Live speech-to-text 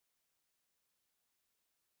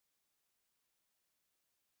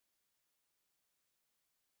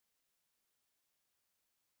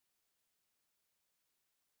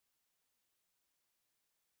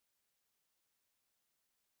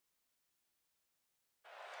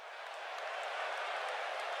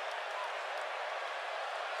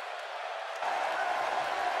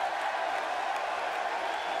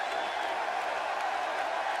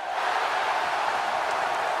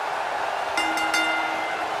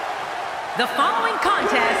The following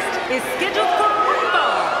contest is scheduled for one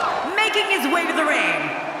fall. Making his way to the ring,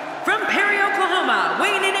 from Perry, Oklahoma,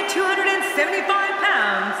 weighing in at 275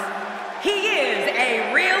 pounds, he is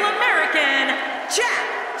a real American,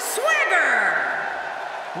 Jack Swagger!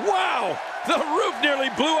 Wow! The roof nearly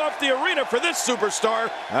blew off the arena for this superstar.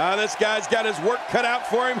 This guy's got his work cut out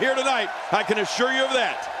for him here tonight. I can assure you of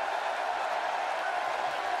that.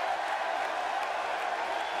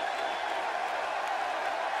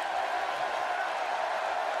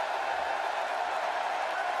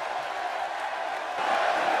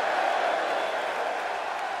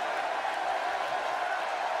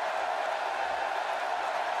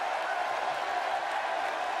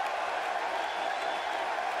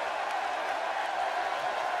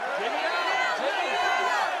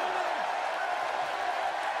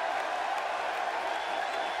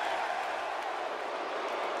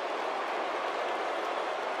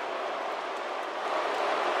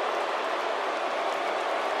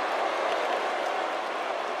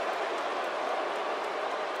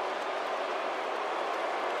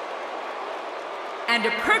 And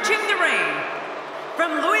approaching the ring,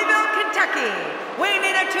 from Louisville, Kentucky, weighing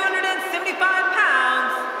in at 275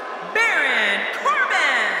 pounds, Baron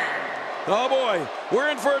Corbin! Oh boy, we're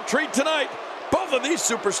in for a treat tonight. Both of these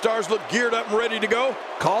superstars look geared up and ready to go.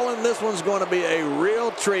 Calling this one's going to be a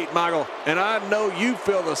real treat, Michael, and I know you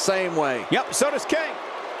feel the same way. Yep, so does King.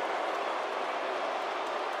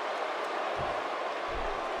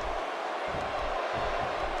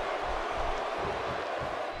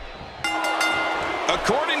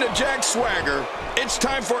 According to Jack Swagger, it's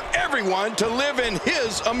time for everyone to live in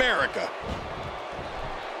his America.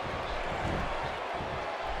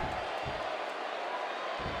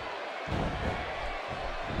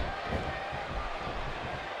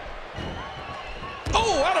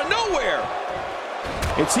 Oh, out of nowhere!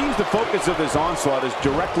 It seems the focus of this onslaught is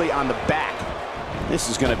directly on the back. This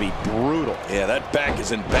is going to be brutal. Yeah, that back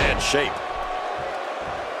is in bad shape.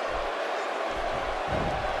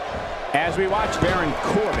 As we watch Baron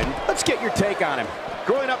Corbin, let's get your take on him.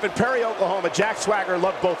 Growing up in Perry, Oklahoma, Jack Swagger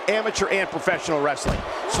loved both amateur and professional wrestling.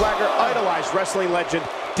 Swagger idolized wrestling legend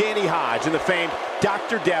Danny Hodge and the famed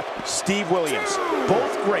Dr. Death Steve Williams.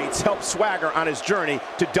 Both greats helped Swagger on his journey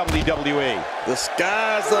to WWE. The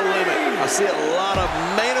sky's the limit. I see a lot of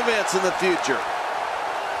main events in the future.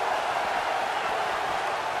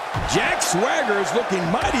 Jack Swagger is looking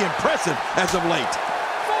mighty impressive as of late.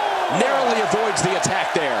 Narrowly avoids the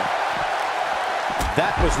attack there.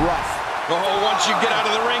 That was rough. Oh, once you get out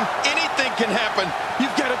of the ring, anything can happen.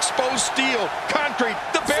 You've got exposed steel, concrete,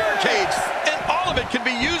 the barricades, and all of it can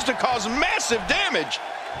be used to cause massive damage.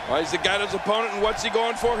 Well, he's got his opponent, and what's he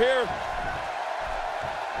going for here?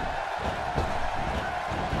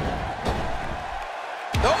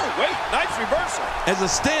 Oh, wait, nice reversal. As a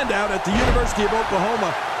standout at the University of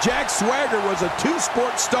Oklahoma, Jack Swagger was a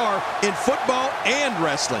two-sport star in football and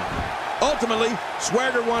wrestling. Ultimately,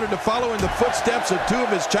 Swagger wanted to follow in the footsteps of two of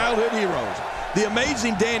his childhood heroes, the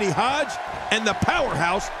amazing Danny Hodge and the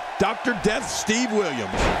powerhouse Dr. Death Steve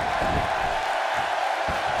Williams.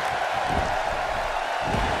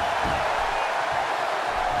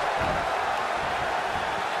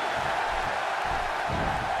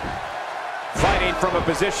 Fighting from a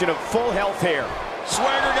position of full health here.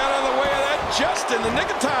 Swagger got out of the way of that just in the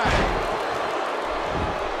nick of time.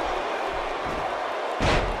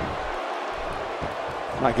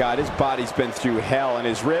 My God, his body's been through hell, and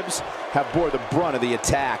his ribs have bore the brunt of the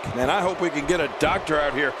attack. Man, I hope we can get a doctor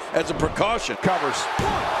out here as a precaution. Covers.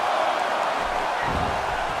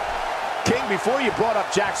 King, before you brought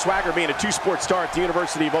up Jack Swagger being a two-sport star at the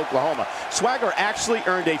University of Oklahoma, Swagger actually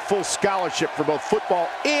earned a full scholarship for both football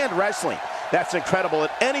and wrestling. That's incredible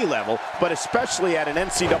at any level, but especially at an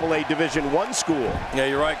NCAA Division I school. Yeah,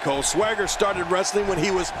 you're right, Cole. Swagger started wrestling when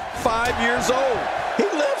he was 5 years old. He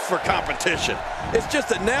lived for competition. It's just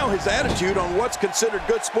that now his attitude on what's considered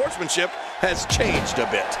good sportsmanship has changed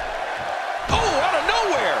a bit. Oh, out of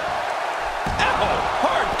nowhere! Ow!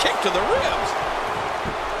 Hard kick to the ribs.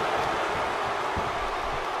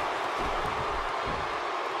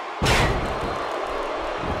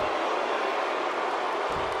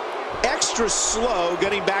 Extra slow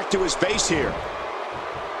getting back to his base here.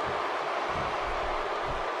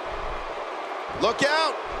 Look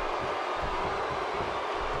out!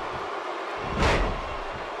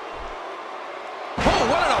 Oh,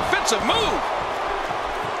 what an offensive move!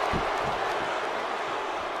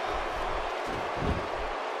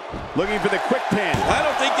 Looking for the quick pin. I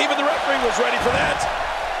don't think even the referee was ready for that.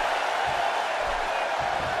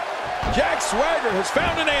 Jack Swagger has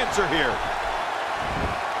found an answer here.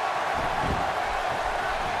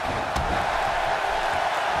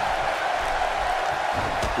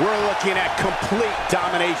 We're looking at complete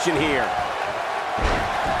domination here.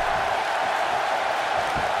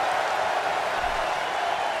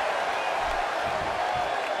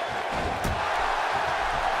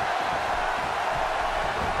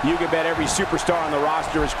 You can bet every superstar on the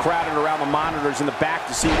roster is crowded around the monitors in the back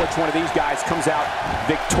to see which one of these guys comes out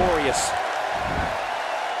victorious.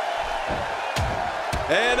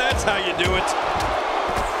 And that's how you do it.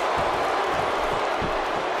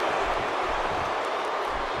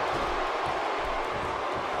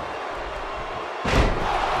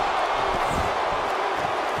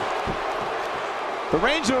 The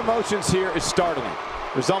range of emotions here is startling.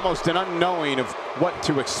 There's almost an unknowing of what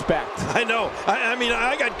to expect. I know. I mean,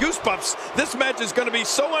 I got goosebumps. This match is going to be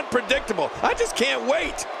so unpredictable. I just can't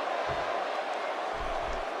wait.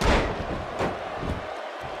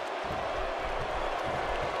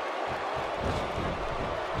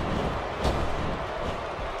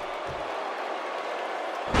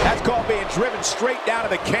 That's called being driven straight down to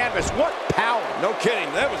the canvas. What power. No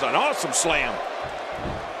kidding. That was an awesome slam.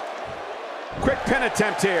 Quick pin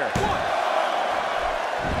attempt here.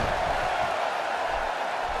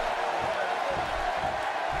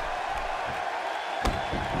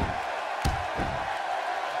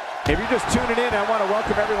 If you're just tuning in, I want to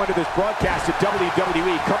welcome everyone to this broadcast of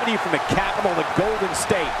WWE, coming to you from the capital of the Golden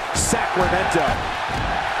State, Sacramento.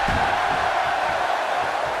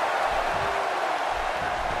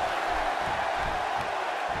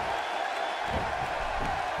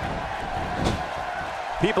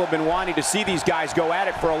 People have been wanting to see these guys go at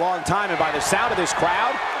it for a long time, and by the sound of this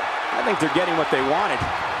crowd, I think they're getting what they wanted.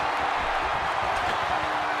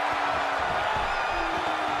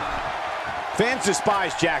 Fans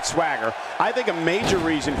despise Jack Swagger. I think a major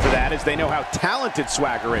reason for that is they know how talented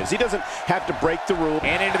Swagger is. He doesn't have to break the rule.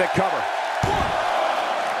 And into the cover. 1,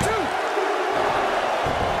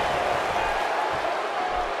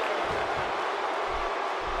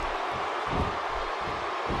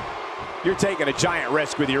 2. You're taking a giant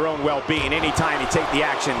risk with your own well-being anytime you take the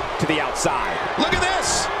action to the outside. Look at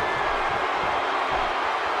this!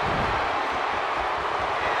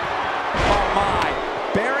 Oh my,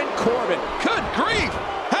 Baron Corbin. Good grief!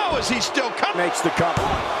 How is he still coming? Makes the cover.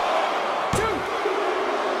 1,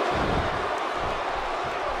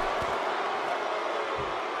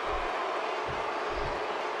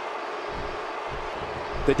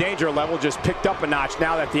 2. The danger level just picked up a notch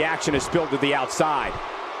now that the action is spilled to the outside.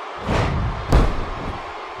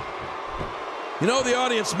 You know, the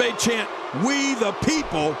audience may chant, "We the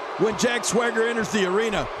people," when Jack Swagger enters the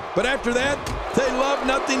arena. But after that, they love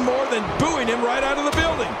nothing more than booing him right out of the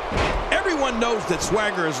building. Everyone knows that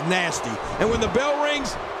Swagger is nasty. And when the bell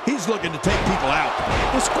rings, he's looking to take people out.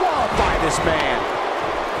 Disqualify this man.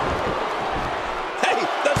 Hey,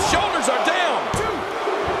 the shoulders are down. 2.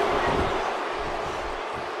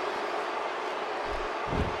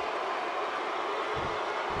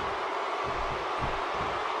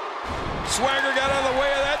 Swagger got out of the way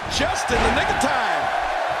of that just in the nick of time.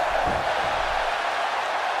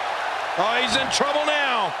 Oh, he's in trouble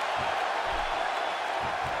now.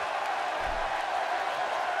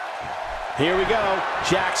 Here we go.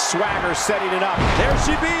 Jack Swagger setting it up. There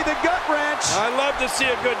she be, the gut wrench. I love to see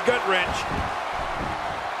a good gut wrench.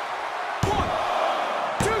 1,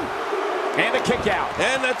 2. And a kick out.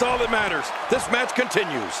 And that's all that matters. This match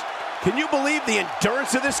continues. Can you believe the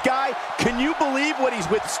endurance of this guy? Can you believe what he's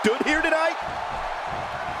withstood here tonight?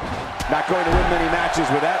 Not going to win many matches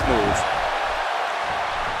with that move.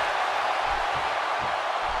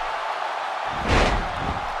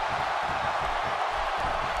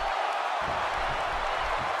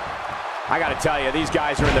 I got to tell you, these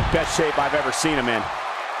guys are in the best shape I've ever seen them in.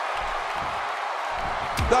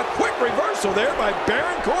 The quick reversal there by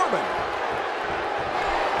Baron Corbin.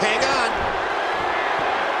 Hang on.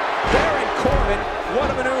 Baron Corbin, what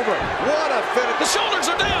a maneuver. What a finish. The shoulders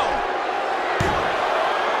are down.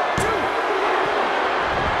 2.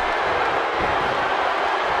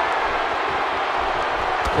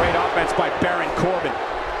 Great offense by Baron Corbin.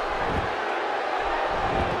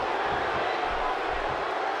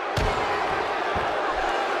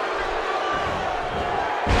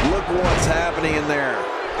 Look what's happening in there.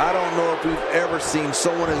 I don't know if we've ever seen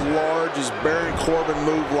someone as large as Baron Corbin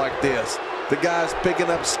move like this. The guy's picking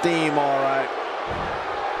up steam, all right.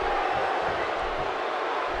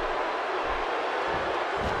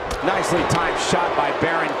 Nicely timed shot by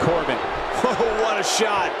Baron Corbin. Oh, what a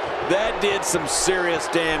shot. That did some serious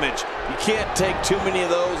damage. You can't take too many of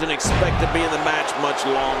those and expect to be in the match much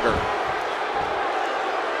longer.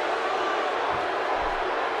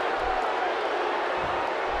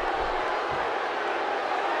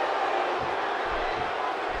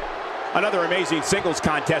 Another amazing singles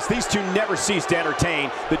contest. These two never cease to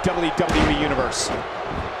entertain the WWE Universe.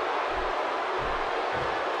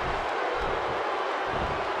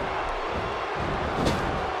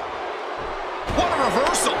 What a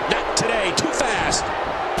reversal. Not today. Too fast.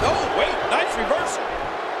 Oh, wait. Nice reversal.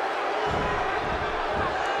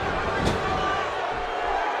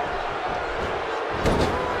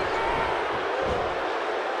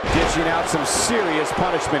 Dishing out some serious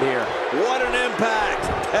punishment here. What an impact.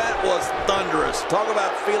 That was thunderous. Talk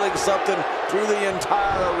about feeling something through the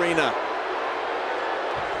entire arena.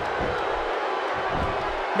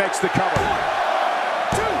 Makes the cover. 1,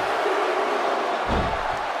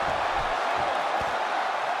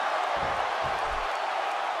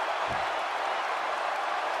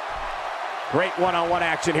 2. Great one-on-one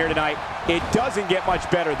action here tonight. It doesn't get much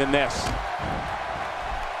better than this.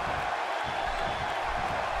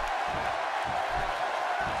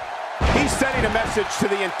 He's sending a message to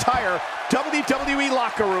the entire WWE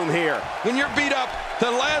locker room here. When you're beat up,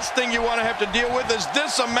 the last thing you want to have to deal with is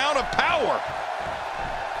this amount of power.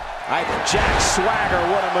 Jack Swagger,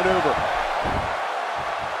 what a maneuver.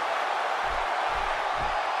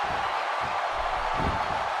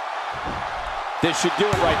 This should do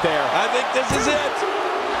it right there. I think this is it.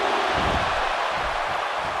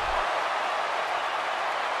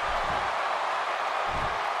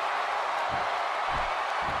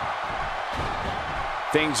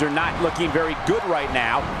 Things are not looking very good right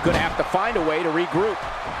now. Gonna have to find a way to regroup.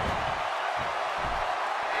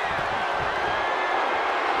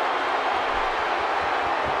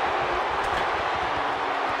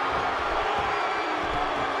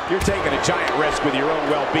 You're taking a giant risk with your own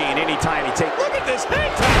well-being anytime you take. Look at this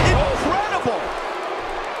hang time. Incredible.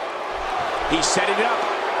 He's setting it up.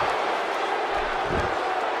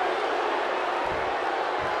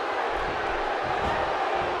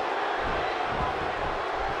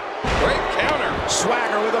 Great counter.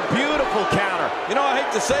 Swagger with a beautiful counter. You know, I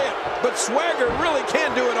hate to say it, but Swagger really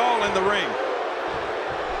can do it all in the ring.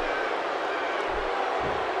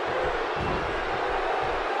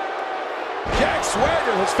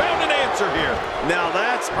 Swagger has found an answer here. Now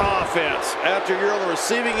that's offense. After you're on the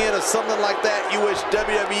receiving end of something like that, you wish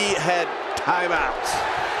WWE had timeouts.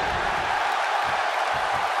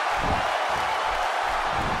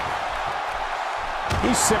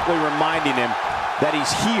 He's simply reminding him that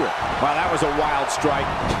he's here. Wow, that was a wild strike.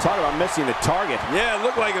 Talk about missing the target. Yeah, it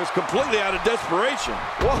looked like it was completely out of desperation.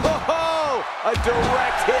 Whoa! A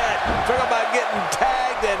direct hit. Talk about getting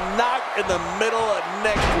tagged and knocked in the middle of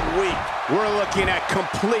next week. We're looking at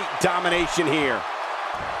complete domination here.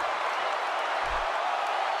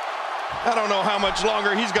 I don't know how much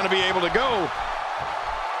longer he's going to be able to go.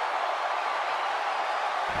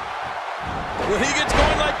 When he gets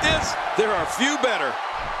going like this, there are few better.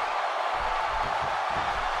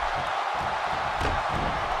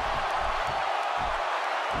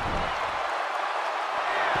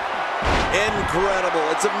 Incredible.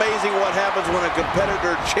 It's amazing what happens when a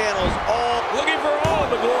competitor channels all. Looking for all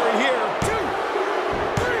the glory here. 2, 3.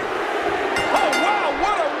 Oh, wow,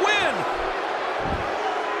 what a win.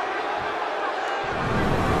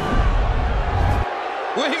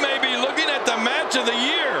 We may be looking at the match of the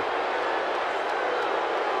year.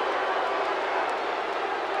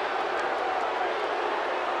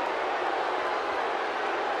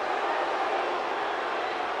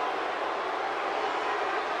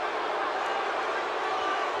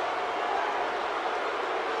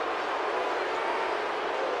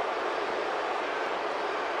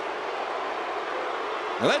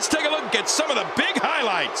 Let's take a look at some of the big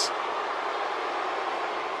highlights.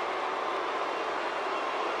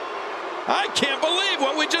 I can't believe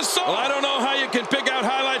what we just saw. Well, I don't know how you can pick out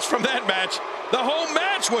highlights from that match. The whole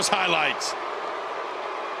match was highlights.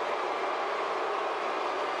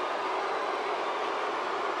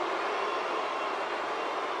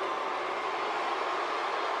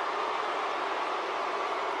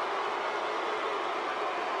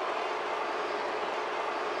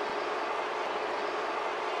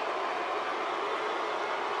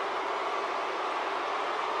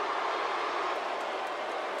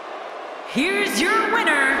 Here's your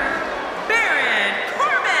winner,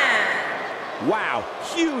 Corbin. Wow,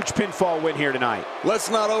 huge pinfall win here tonight. Let's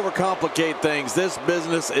not overcomplicate things. This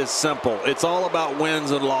business is simple. It's all about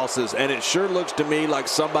wins and losses, and it sure looks to me like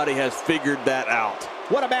somebody has figured that out.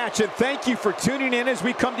 What a match, and thank you for tuning in as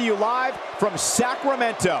we come to you live from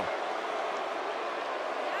Sacramento.